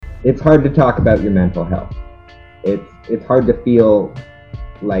it's hard to talk about your mental health. It's hard to feel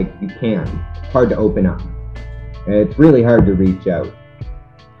like you can. It's hard to open up. And it's really hard to reach out.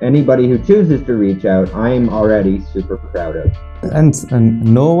 Anybody who chooses to reach out, I'm already super proud of. And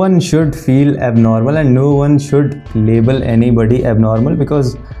no one should feel abnormal, and no one should label anybody abnormal,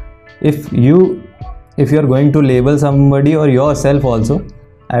 because if you're going to label somebody or yourself also,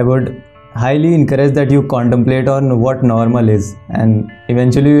 I would highly encourage that you contemplate on what normal is, and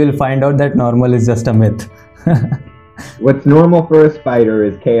eventually you will find out that normal is just a myth. What's normal for a spider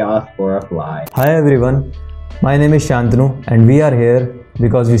is chaos for a fly. Hi everyone, my name is Shantanu, and we are here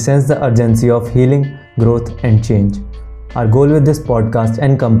because we sense the urgency of healing, growth and change. Our goal with this podcast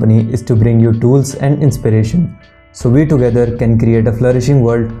and company is to bring you tools and inspiration so we together can create a flourishing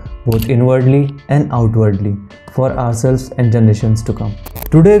world both inwardly and outwardly for ourselves and generations to come.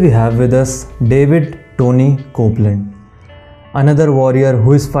 Today we have with us Toni Copeland, another warrior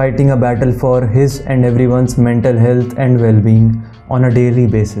who is fighting a battle for his and everyone's mental health and well-being on a daily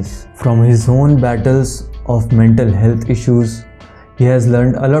basis. From his own battles of mental health issues, he has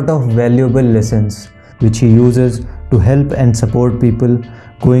learned a lot of valuable lessons which he uses to help and support people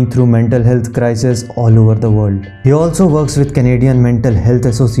going through mental health crises all over the world. He also works with Canadian Mental Health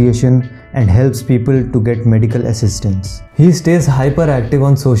Association and helps people to get medical assistance. He stays hyperactive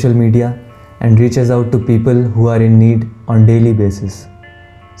on social media and reaches out to people who are in need on daily basis.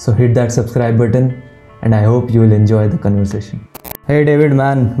 So hit that subscribe button and I hope you will enjoy the conversation. Hey David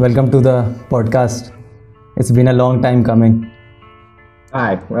man, welcome to the podcast. It's been a long time coming.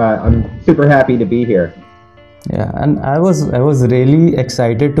 Hi, I'm super happy to be here. Yeah, and I was really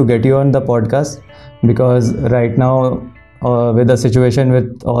excited to get you on the podcast because right now with the situation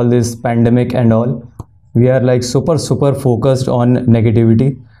with all this pandemic and all, we are like super focused on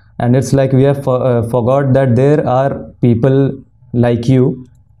negativity, and it's like we have forgot that there are people like you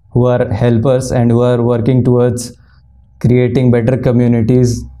who are helpers and who are working towards creating better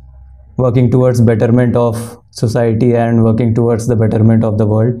communities, working towards betterment of society and working towards the betterment of the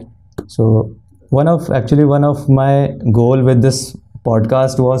world. So one of my goal with this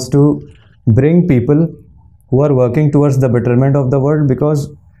podcast was to bring people who are working towards the betterment of the world, because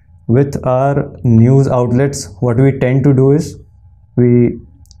with our news outlets what we tend to do is we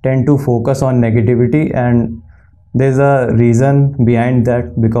tend to focus on negativity, and there's a reason behind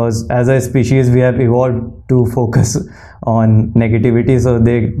that, because as a species we have evolved to focus on negativity, so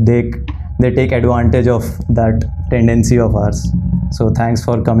they take advantage of that tendency of ours. So thanks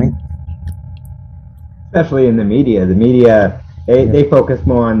for coming. Especially in the media. They focus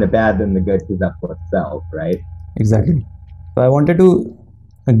more on the bad than the good because that's what sells, right? Exactly. So I wanted to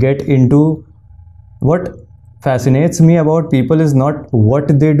get into what fascinates me about people is not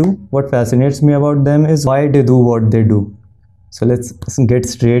what they do. What fascinates me about them is why they do what they do. So let's get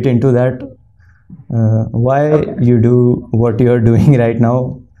straight into that. Why you do what you're doing right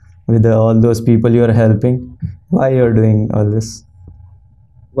now with all those people you're helping? Why you're doing all this?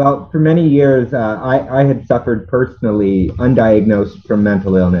 Well, for many years, I had suffered personally undiagnosed from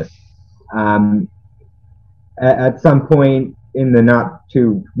mental illness. At some point in the not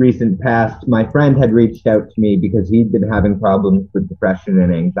too recent past, my friend had reached out to me because he'd been having problems with depression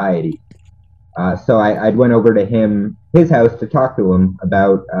and anxiety. So I'd went over to his house to talk to him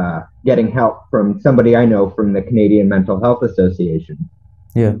about getting help from somebody I know from the Canadian Mental Health Association.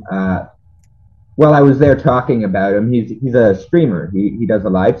 Yeah. While I was there talking about him, he's a streamer. He does a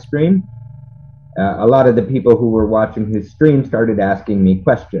live stream. A lot of the people who were watching his stream started asking me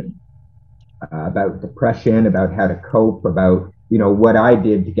questions about depression, about how to cope, about what I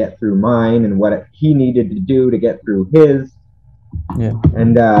did to get through mine, and what he needed to do to get through his. Yeah.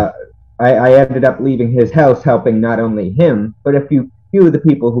 And I ended up leaving his house, helping not only him but a few of the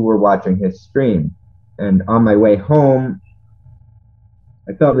people who were watching his stream. And on my way home,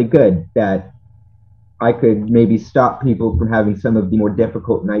 I felt really good that I could maybe stop people from having some of the more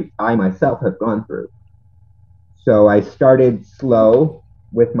difficult nights I myself have gone through. So I started slow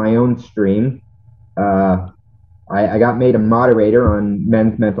with my own stream. I got made a moderator on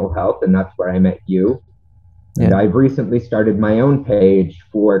men's mental health, and that's where I met you. And Yeah. I've recently started my own page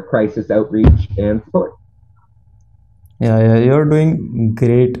for crisis outreach and support. Yeah, you're doing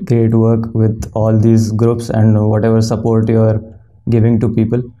great work with all these groups and whatever support you're giving to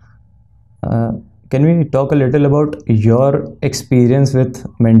people. Can we talk a little about your experience with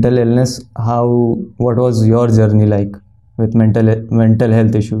mental illness? What was your journey like with mental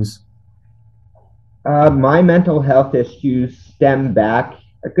health issues? My mental health issues stem back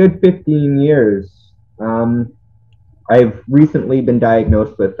a good 15 years. I've recently been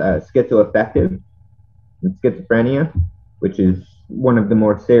diagnosed with schizoaffective schizophrenia, which is one of the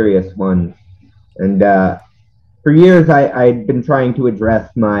more serious ones. And for years, I'd been trying to address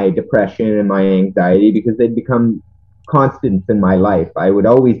my depression and my anxiety because they'd become constants in my life. I would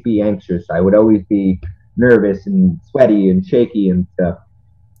always be anxious. I would always be nervous and sweaty and shaky and stuff.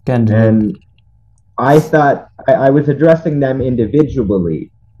 Can relate. And I thought I was addressing them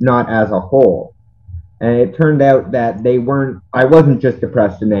individually, not as a whole. And it turned out that I wasn't just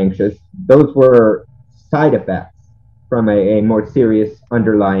depressed and anxious. Those were side effects from a more serious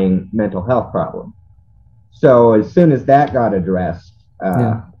underlying mental health problem. So as soon as that got addressed,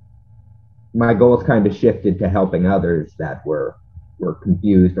 my goals kind of shifted to helping others that were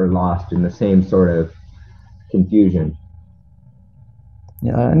confused or lost in the same sort of confusion.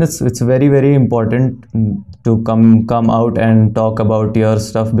 Yeah, and it's very very important to come out and talk about your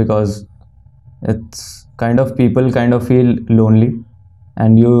stuff, because it's kind of people kind of feel lonely,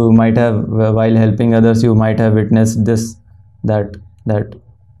 and you might have, while helping others, you might have witnessed that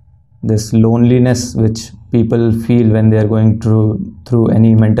this loneliness which people feel when they are going through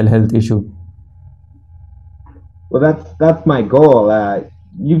any mental health issue. Well, that's my goal.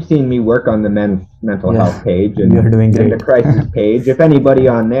 You've seen me work on the men's mental health page and you're doing great. the crisis page. If anybody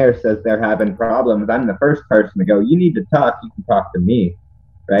on there says they're having problems, I'm the first person to go, you need to talk. You can talk to me,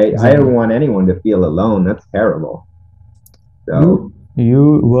 right? Exactly. I don't want anyone to feel alone. That's terrible. So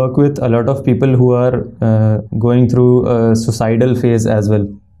you work with a lot of people who are going through a suicidal phase as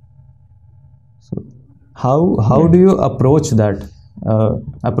well. So how do you approach that?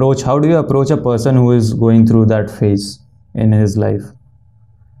 How do you approach a person who is going through that phase in his life?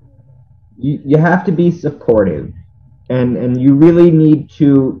 You have to be supportive, and you really need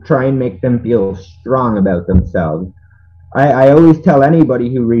to try and make them feel strong about themselves. I always tell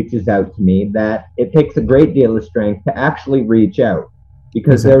anybody who reaches out to me that it takes a great deal of strength to actually reach out,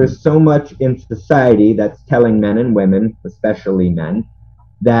 because there is so much in society that's telling men and women, especially men,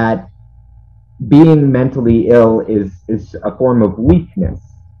 that being mentally ill is a form of weakness.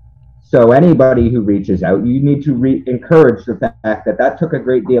 So anybody who reaches out, you need to encourage the fact that took a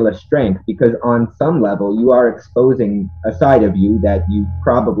great deal of strength, because on some level you are exposing a side of you that you've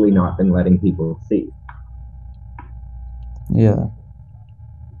probably not been letting people see. Yeah,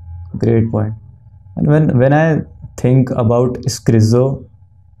 great point. And when I think about schizo,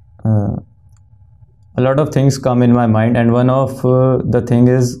 a lot of things come in my mind, and one of the thing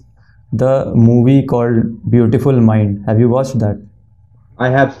is the movie called Beautiful Mind. Have you watched that? I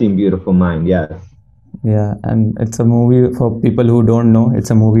have seen Beautiful Mind, yes. Yeah, and it's a movie, for people who don't know,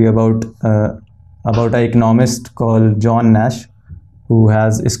 it's a movie about an economist called John Nash, who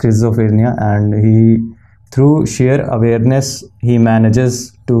has schizophrenia, and he, through sheer awareness, he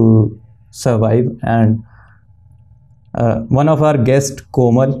manages to survive. And one of our guests,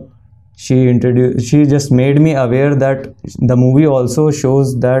 Komal, she just made me aware that the movie also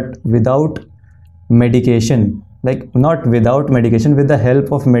shows that without medication, like not without medication, with the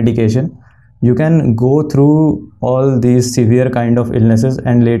help of medication, you can go through all these severe kind of illnesses,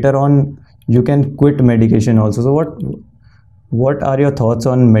 and later on you can quit medication also. So what are your thoughts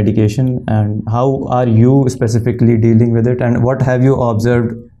on medication, and how are you specifically dealing with it, and what have you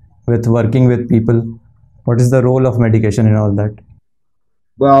observed with working with people? What is the role of medication in all that?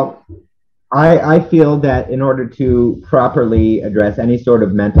 Well, I feel that in order to properly address any sort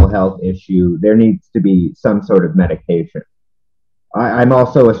of mental health issue, there needs to be some sort of medication. I'm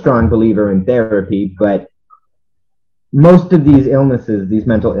also a strong believer in therapy, but most of these illnesses, these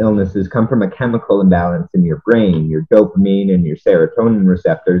mental illnesses, come from a chemical imbalance in your brain. Your dopamine and your serotonin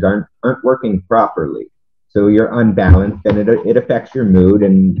receptors aren't working properly. So you're unbalanced, and it affects your mood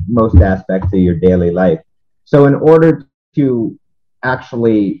and most aspects of your daily life. So in order to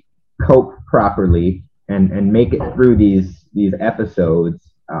actually cope properly and make it through these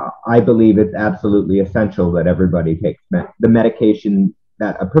episodes, I believe it's absolutely essential that everybody takes the medication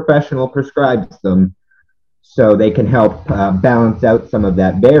that a professional prescribes them, so they can help balance out some of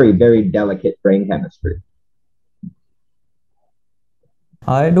that very, very delicate brain chemistry.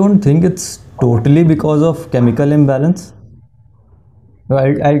 I don't think it's totally because of chemical imbalance.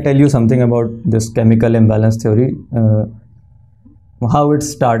 I'll tell you something about this chemical imbalance theory. How it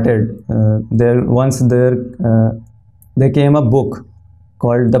started. There came a book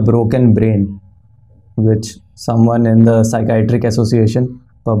called The Broken Brain, which someone in the Psychiatric Association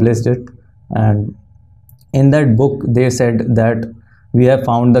published it, and in that book they said that we have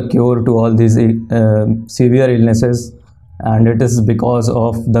found the cure to all these severe illnesses, and it is because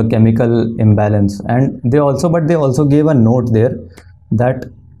of the chemical imbalance. And they also gave a note there that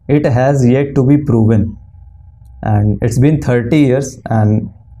it has yet to be proven, and it's been 30 years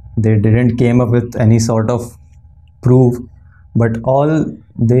and they didn't came up with any sort of proof but all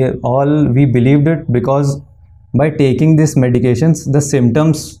we believed it because by taking these medications the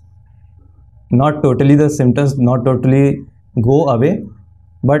symptoms not totally go away,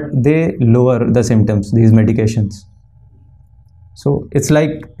 but they lower the symptoms, these medications. So it's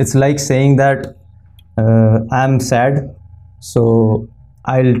like saying that I'm sad, so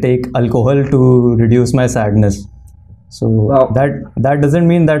I'll take alcohol to reduce my sadness. So Well, that doesn't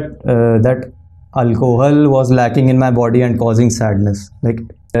mean that that alcohol was lacking in my body and causing sadness. Like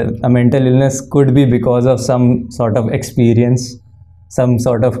a mental illness could be because of some sort of experience, some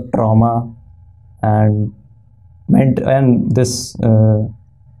sort of trauma, and this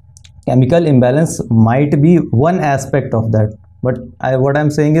chemical imbalance might be one aspect of that. But what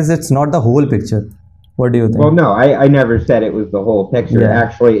I'm saying is it's not the whole picture. What do you well, think? no, I never said it was the whole picture. Yeah,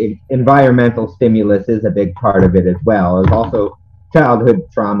 Actually, environmental stimulus is a big part of it as well. There's also childhood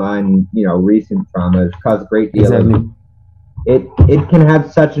trauma and recent traumas cause a great deal of exactly. it can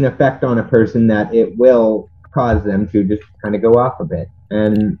have such an effect on a person that it will cause them to just kind of go off a bit.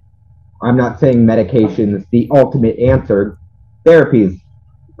 And I'm not saying medication is the ultimate answer. Therapy is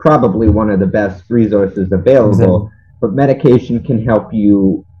probably one of the best resources Exactly. available, but medication can help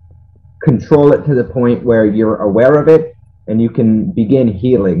you control it to the point where you're aware of it and you can begin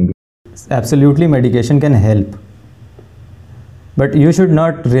healing. Absolutely, medication can help, but you should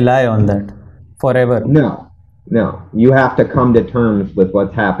not rely on that forever. No, no, you have to come to terms with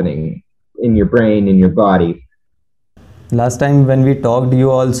what's happening in your brain, in your body. Last time when we talked,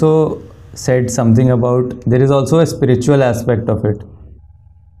 you also said something about there is also a spiritual aspect of it.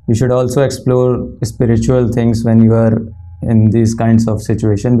 You should also explore spiritual things when you are in these kinds of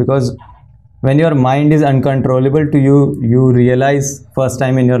situation, because when your mind is uncontrollable to you, you realize first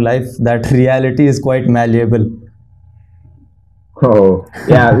time in your life that reality is quite malleable. Oh,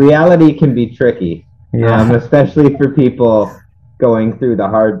 yeah, reality can be tricky, Yeah. especially for people going through the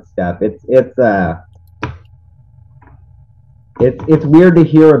hard stuff. It's weird to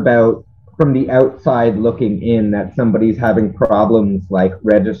hear about from the outside looking in that somebody's having problems like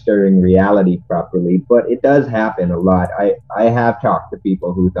registering reality properly, but it does happen a lot. I have talked to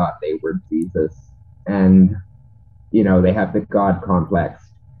people who thought they were Jesus, and they have the God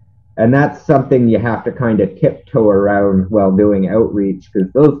complex, and that's something you have to kind of tiptoe around while doing outreach,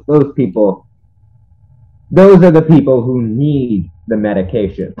 because those people, those are the people who need the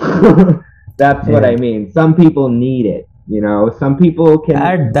medication. That's what Yeah. I mean. Some people need it. Some people can,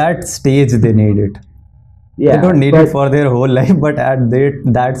 At that stage they need it. They yeah, don't need it but for their whole life, but at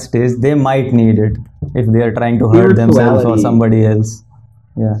that stage they might need it if they are trying to hurt themselves or spirituality, somebody else.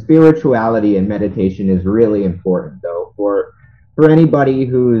 Yeah. spirituality and meditation is really important, though, for anybody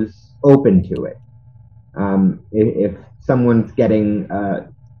who's open to it. If someone's getting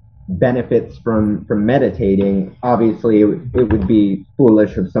benefits from meditating, obviously it would be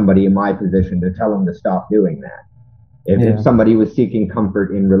foolish of somebody in my position to tell them to stop doing that. If Yeah, somebody was seeking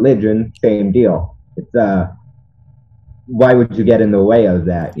comfort in religion, same deal. It's why would you get in the way of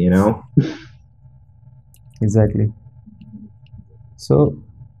that? exactly. So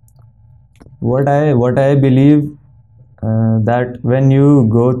what I believe, that when you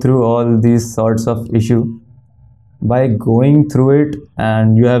go through all these sorts of issue, by going through it,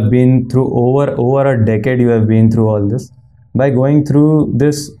 and you have been through over a decade, you have been through all this. By going through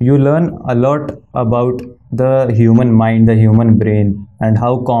this, you learn a lot about the human mind, the human brain, and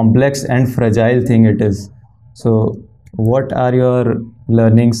how complex and fragile thing it is. So what are your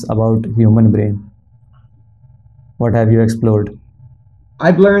learnings about human brain? What have you explored?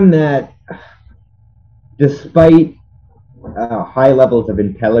 I've learned that despite high levels of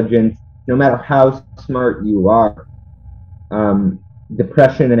intelligence, no matter how smart you are,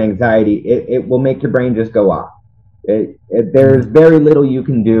 depression and anxiety, it will make your brain just go off. There's very little you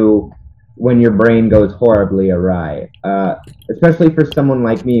can do when your brain goes horribly awry. Especially for someone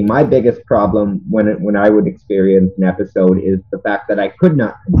like me, my biggest problem when I would experience an episode is the fact that I could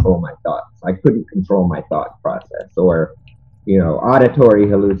not control my thoughts. I couldn't control my thought process, or auditory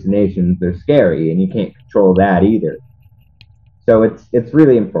hallucinations are scary, and you can't control that either. So it's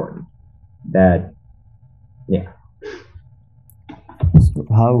really important that, yeah. So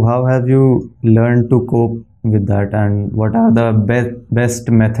how have you learned to cope with that, and what are the best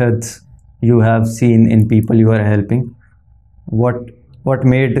methods you have seen in people you are helping? What what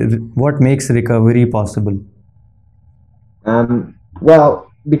makes recovery possible?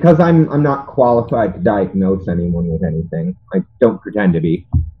 Well, because I'm not qualified to diagnose anyone with anything. I don't pretend to be.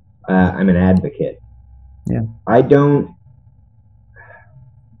 I'm an advocate. Yeah. I don't.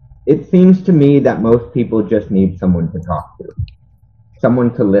 It seems to me that most people just need someone to talk to,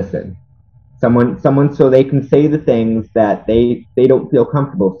 someone to listen, Someone so they can say the things that they don't feel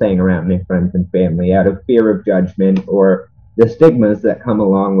comfortable saying around their friends and family out of fear of judgment or the stigmas that come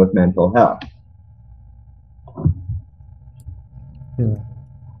along with mental health. Yeah.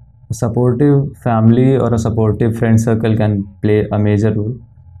 A supportive family or a supportive friend circle can play a major role.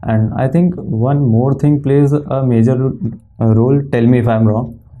 And I think one more thing plays a major role. Tell me if I'm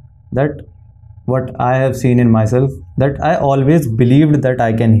wrong. That what I have seen in myself, that I always believed that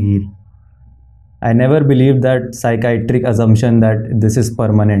I can heal. I never believed that psychiatric assumption that this is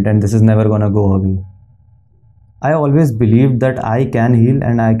permanent and this is never gonna go away. I always believed that I can heal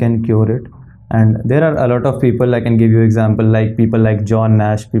and I can cure it. And there are a lot of people, I can give you example, like people like John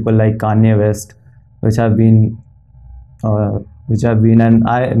Nash, people like Kanye West, which have been, and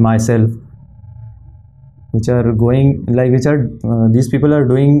I myself, which are going like, which are these people are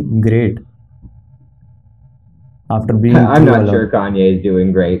doing great after being I'm through a not sure lot. Kanye is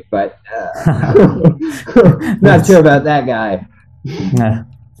doing great, but not sure That's about that guy. nah,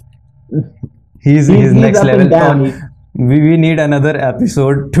 he's He's next up and level. down. We need another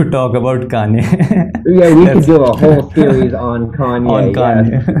episode to talk about Kanye. Yeah, we could Let's do a whole series on on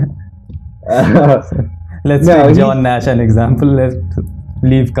Kanye. Yes. Kanye. Uh, So, let's no, take he's John Nash an example. Let's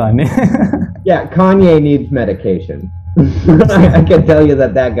leave Kanye. yeah. Kanye needs medication. I can tell you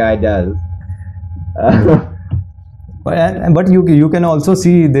that guy does. Uh, But you can also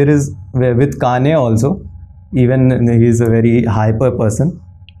see there is with Kanye also, even he's a very hyper person.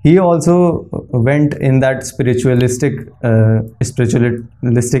 He also went in that spiritualistic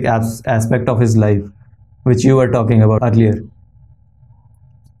aspect of his life, which you were talking about earlier.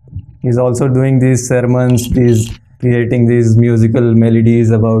 He's also doing these sermons, these creating these musical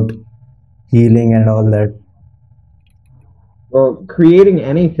melodies about healing and all that. well, creating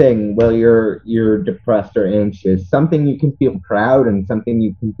anything while you're depressed or anxious, something you can feel proud and something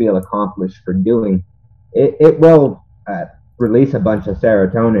you can feel accomplished for doing, it will release a bunch of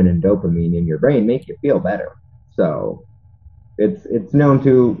serotonin and dopamine in your brain, make you feel better. So it's known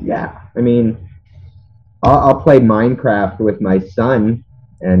to, yeah. I mean, I'll play Minecraft with my son,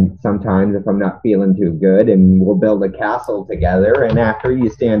 and sometimes if I'm not feeling too good, and we'll build a castle together. And after you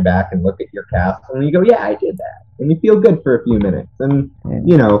stand back and look at your castle, and you go, "Yeah, I did that," and you feel good for a few minutes. And Yeah.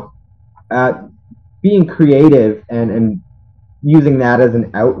 you know, being creative and using that as an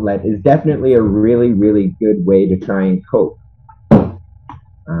outlet is definitely a really good way to try and cope.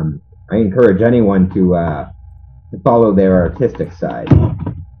 I encourage anyone to follow their artistic side.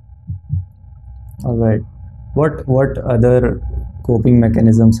 All right. What other coping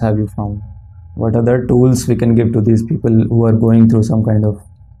mechanisms have you found? What other tools we can give to these people who are going through some kind of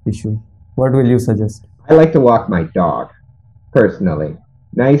issue? What will you suggest? I like to walk my dog, personally.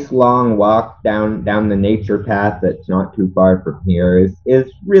 Nice long walk down the nature path that's not too far from here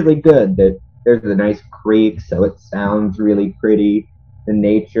is really good. That there's a nice creek, so it sounds really pretty. The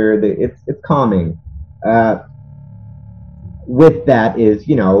nature, it's calming. Uh, with that is,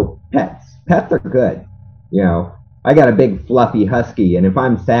 pets. Pets are good. I got a big fluffy husky, and if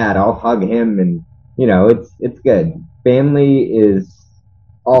I'm sad, I'll hug him, and it's good. Family is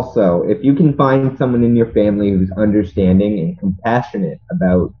also, if you can find someone in your family who's understanding and compassionate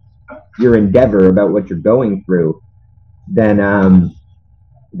about your endeavor, about what you're going through, then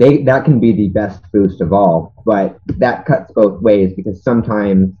that can be the best boost of all. But that cuts both ways, because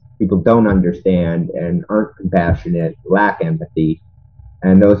sometimes people don't understand and aren't compassionate, lack empathy,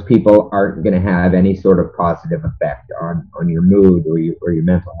 and those people aren't going to have any sort of positive effect on your mood or your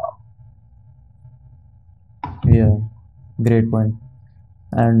mental health. Yeah, great point.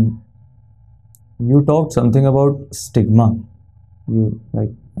 And you talked something about stigma. And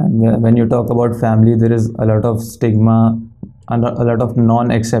when you talk about family, there is a lot of stigma and a lot of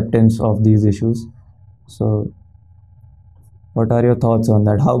non-acceptance of these issues. So, what are your thoughts on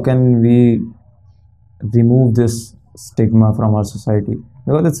that? How can we remove this stigma from our society?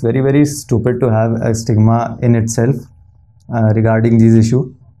 Because it's very stupid to have a stigma in itself regarding these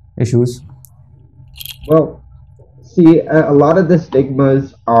issues. Well, see, a lot of the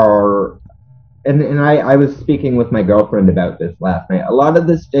stigmas are, and I was speaking with my girlfriend about this last night. A lot of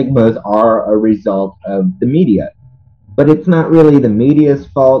the stigmas are a result of the media, but it's not really the media's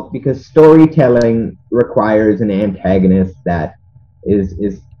fault, because storytelling requires an antagonist that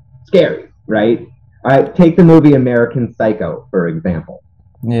is scary, right? Take the movie American Psycho, for example.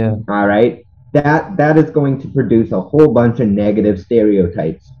 Yeah. All right, that is going to produce a whole bunch of negative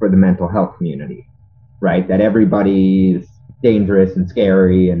stereotypes for the mental health community, right? That everybody's dangerous and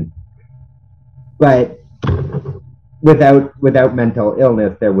scary, but without mental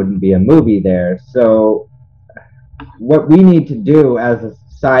illness, there wouldn't be a movie there. So what we need to do as a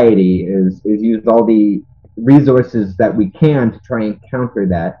society is use all the resources that we can to try and counter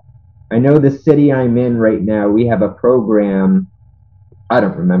that. I know the city I'm in right now, we have a program, I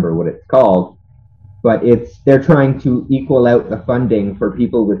don't remember what it's called, but they're trying to equal out the funding for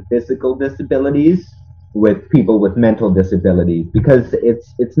people with physical disabilities with people with mental disabilities, because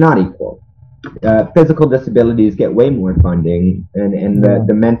it's not equal. Physical disabilities get way more funding, and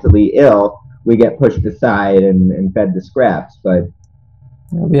the mentally ill, we get pushed aside and fed the scraps. But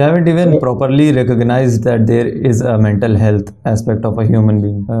we haven't even properly recognized that there is a mental health aspect of a human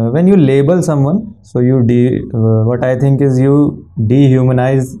being. When you label someone, so what I think is you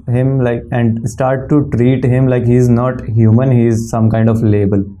dehumanize him, like, and start to treat him like he is not human. He is some kind of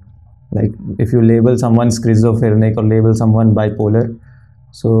label. Like if you label someone schizophrenic or label someone bipolar,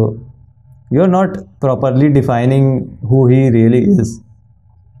 so you're not properly defining who he really is.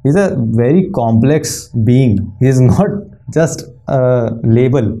 He's a very complex being. He is not just a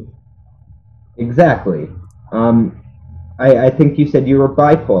label. Exactly. I think you said you were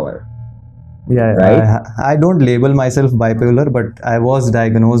bipolar. Yeah, right? I don't label myself bipolar, but I was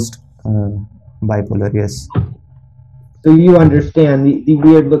diagnosed bipolar, yes. So you understand the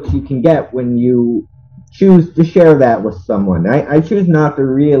weird looks you can get when you choose to share that with someone. I choose not to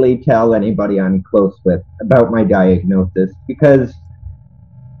really tell anybody I'm close with about my diagnosis, because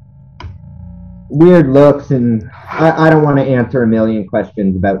weird looks, and I don't want to answer a million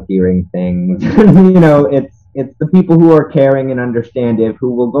questions about hearing things. It's the people who are caring and understanding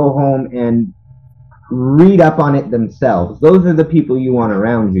who will go home and read up on it themselves. Those are the people you want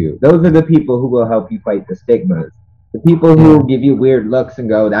around you. Those are the people who will help you fight the stigmas. The people who give you weird looks and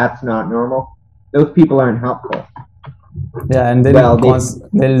go, that's not normal, those people aren't helpful. Yeah, and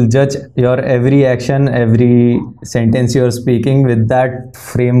they'll judge your every action, every sentence you're speaking with that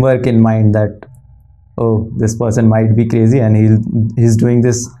framework in mind, that, oh, this person might be crazy and he's doing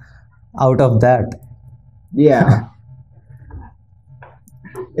this out of that. Yeah.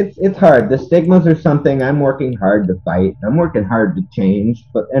 It's hard. The stigmas are something I'm working hard to fight. I'm working hard to change,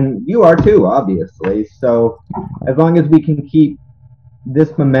 and you are too, obviously. So as long as we can keep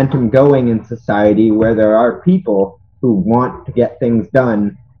this momentum going in society, where there are people who want to get things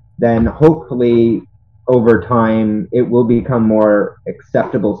done, then hopefully over time it will become more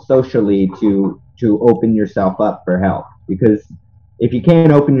acceptable socially to open yourself up for help. Because if you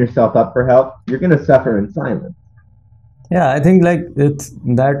can't open yourself up for help, you're going to suffer in silence. Yeah, I think like it's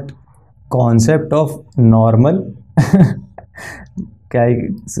that concept of normal,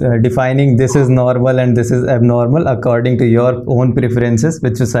 defining this is normal and this is abnormal according to your own preferences,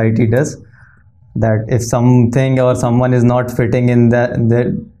 which society does. That if something or someone is not fitting in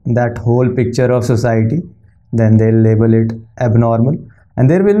that whole picture of society, then they'll label it abnormal. And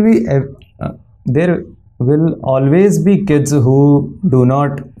there will always be kids who do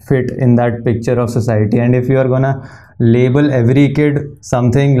not fit in that picture of society. And if you are gonna label every kid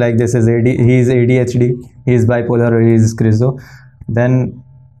something like this is he's ADHD, he's bipolar, or he's schizo, then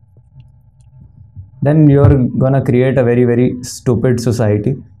you're gonna create a very, very stupid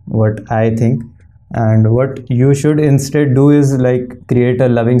society, what I think. And what you should instead do is like create a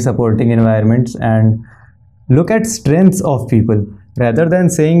loving, supporting environments and look at strengths of people, rather than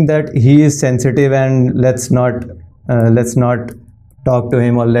saying that he is sensitive and let's not talk to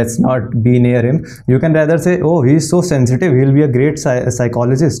him or let's not be near him. You can rather say, oh, he's so sensitive, he'll be a great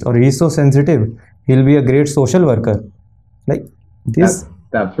psychologist, or he's so sensitive, he'll be a great social worker. Like this.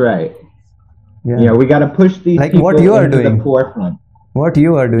 That's right. Yeah, we got to push these like people what you are into doing. The forefront. What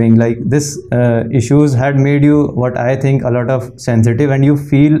you are doing, like this issues had made you, what I think, a lot of sensitive, and you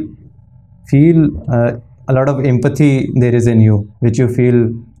feel a lot of empathy there is in you, which you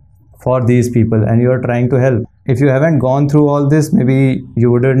feel for these people, and you are trying to help. If you haven't gone through all this, maybe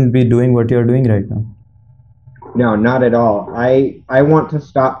you wouldn't be doing what you're doing right now. No, not at all. I want to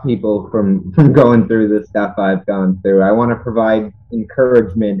stop people from going through the stuff I've gone through. I want to provide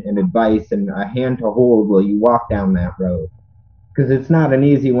encouragement and advice and a hand to hold while you walk down that road, because it's not an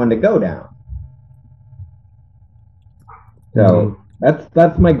easy one to go down. So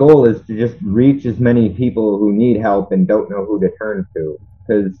that's my goal, is to just reach as many people who need help and don't know who to turn to,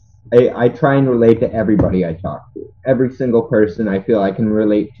 because I try and relate to everybody I talk to. Every single person I feel I can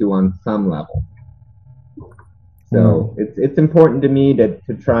relate to on some level. So it's important to me to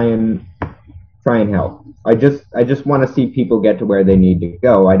try and help. I just want to see people get to where they need to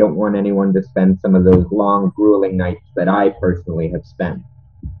go. I don't want anyone to spend some of those long, grueling nights that I personally have spent.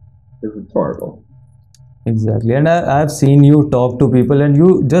 This is horrible. Exactly. And I've seen you talk to people, and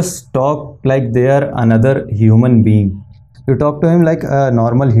you just talk like they are another human being. You talk to him like a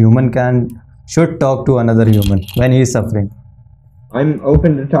normal human should talk to another human when he is suffering. I'm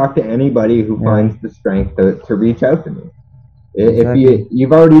open to talk to anybody who Yeah, finds the strength to reach out to me. If exactly.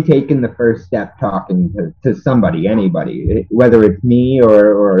 you've already taken the first step talking to somebody, anybody, whether it's me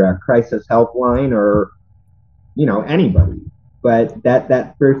or a crisis helpline or anybody, but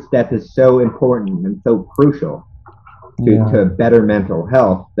that first step is so important and so crucial Yeah, to better mental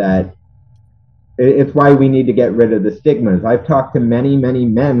health that it's why we need to get rid of the stigmas. I've talked to many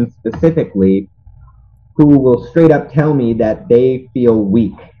men specifically who will straight up tell me that they feel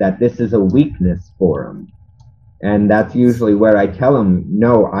weak, that this is a weakness for them. And that's usually where I tell them,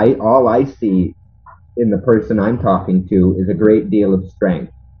 no, all I see in the person I'm talking to is a great deal of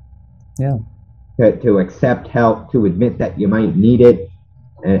strength yeah, to accept help, to admit that you might need it,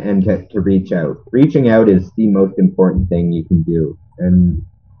 and to reach out. Reaching out is the most important thing you can do. And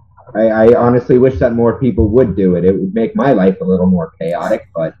I honestly wish that more people would do it. It would make my life a little more chaotic,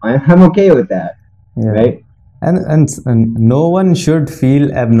 but I'm okay with that, yeah. right? And no one should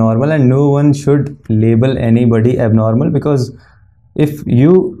feel abnormal, and no one should label anybody abnormal, because if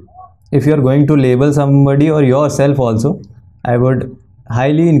you if you're going to label somebody or yourself also, I would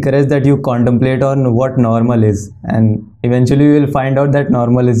highly encourage that you contemplate on what normal is, and eventually you will find out that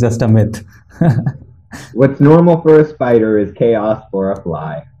normal is just a myth. What's normal for a spider is chaos for a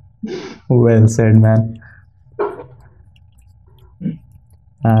fly. Well said, man.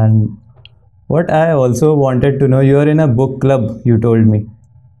 And what I also wanted to know, you are in a book club, you told me,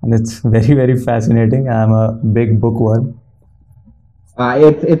 and it's very fascinating. I'm a big bookworm.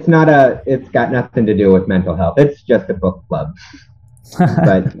 It's not it's got nothing to do with mental health. It's just a book club.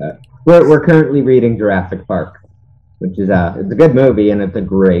 But we're currently reading Jurassic Park, which is it's a good movie and it's a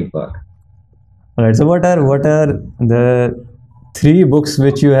great book. All right. So what are the three books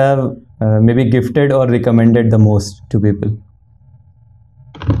which you have maybe gifted or recommended the most to people?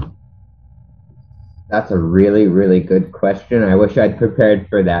 That's a really good question. I wish I'd prepared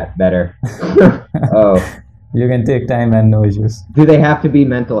for that better. Oh, You can take time and no issues. do they have to be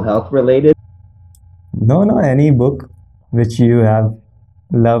mental health related? No, no, any book which you have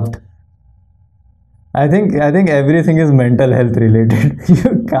loved. I think everything is mental health related.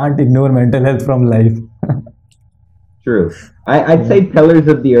 You can't ignore mental health from life. True. I'd Yeah. say Pillars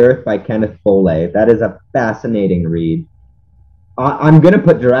of the Earth by Kenneth Foley. That is a fascinating read. I'm going to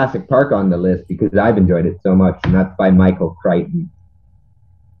put Jurassic Park on the list because I've enjoyed it so much, and that's by Michael Crichton.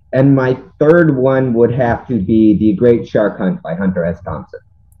 And my third one would have to be The Great Shark Hunt by Hunter S. Thompson.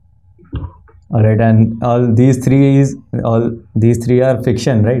 All right, and all these three are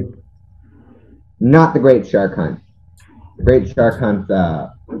fiction, right? Not The Great Shark Hunt. The Great Shark Hunt's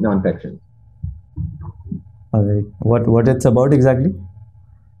nonfiction. All right. What it's about exactly?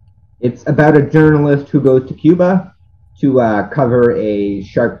 It's about a journalist who goes to Cuba to cover a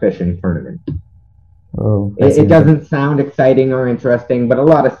shark fishing tournament. Oh, It fascinating. doesn't sound exciting or interesting, but a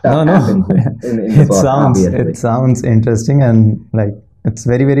lot of stuff No, no. happens in the It book, sounds obviously. it sounds interesting, and like it's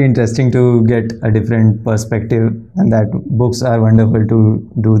very interesting to get a different perspective, and that books are wonderful to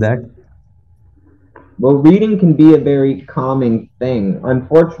do that. Well, reading can be a very calming thing.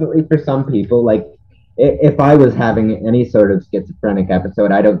 Unfortunately, for some people, like if I was having any sort of schizophrenic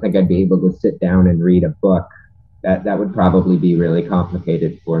episode, I don't think I'd be able to sit down and read a book. That would probably be really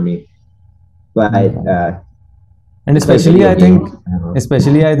complicated for me. But Yeah. And to play video games,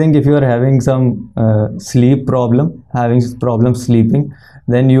 especially I think if you are having some sleep problem, having problems sleeping,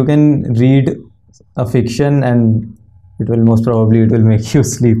 then you can read a fiction, and it will make you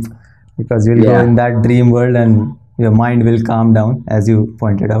sleep, because you'll go in yeah. that dream world and your mind will calm down, as you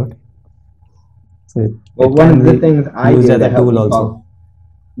pointed out. So Well, it one can of the be things I used do as to a help tool me also. fall,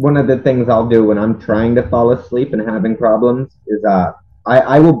 one of the things I'll do when I'm trying to fall asleep and having problems is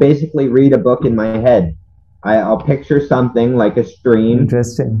I will basically read a book in my head. I'll picture something like a stream,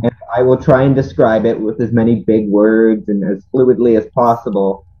 Interesting. and I will try and describe it with as many big words and as fluidly as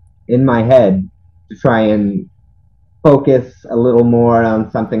possible in my head to try and focus a little more on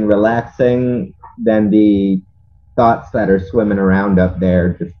something relaxing than the thoughts that are swimming around up there.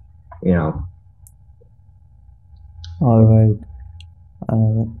 Just, you know, All right.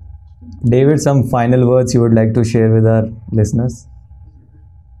 Uh, David, some final words you would like to share with our listeners?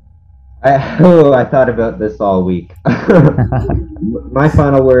 I thought about this all week. My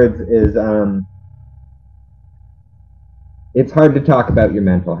final words is it's hard to talk about your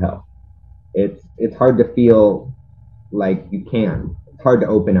mental health. It's hard to feel like you can. It's hard to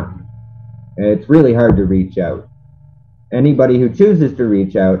open up. And it's really hard to reach out. Anybody who chooses to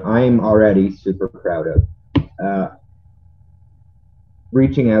reach out, I'm already super proud of. Uh,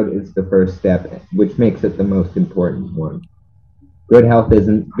 Reaching out is the first step, which makes it the most important one. Good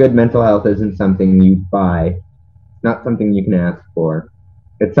mental health isn't something you buy. not something you can ask for.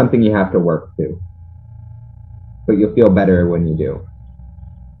 It's something you have to work to. But you'll feel better when you do.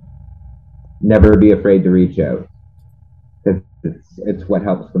 Never be afraid to reach out, because it's what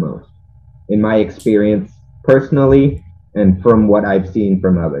helps the most. In my experience, personally, and from what I've seen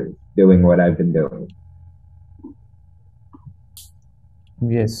from others, doing what I've been doing.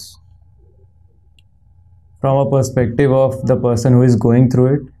 Yes. From a perspective of the person who is going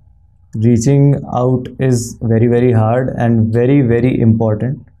through it, reaching out is very, very hard and very, very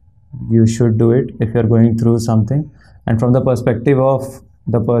important. You should do it if you're going through something. And from the perspective of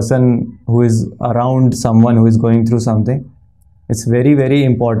the person who is around someone who is going through something, it's very, very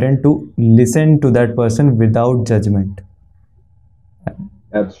important to listen to that person without judgment.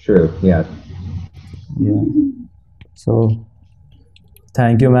 That's true, yes. Yeah. So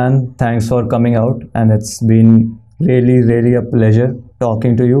thank you, man. Thanks for coming out. And it's been really, really a pleasure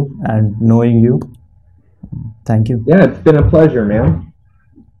talking to you and knowing you. Thank you. Yeah, it's been a pleasure, man.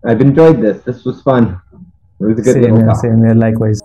 I've enjoyed this. This was fun. It was a good little talk. Same here, likewise.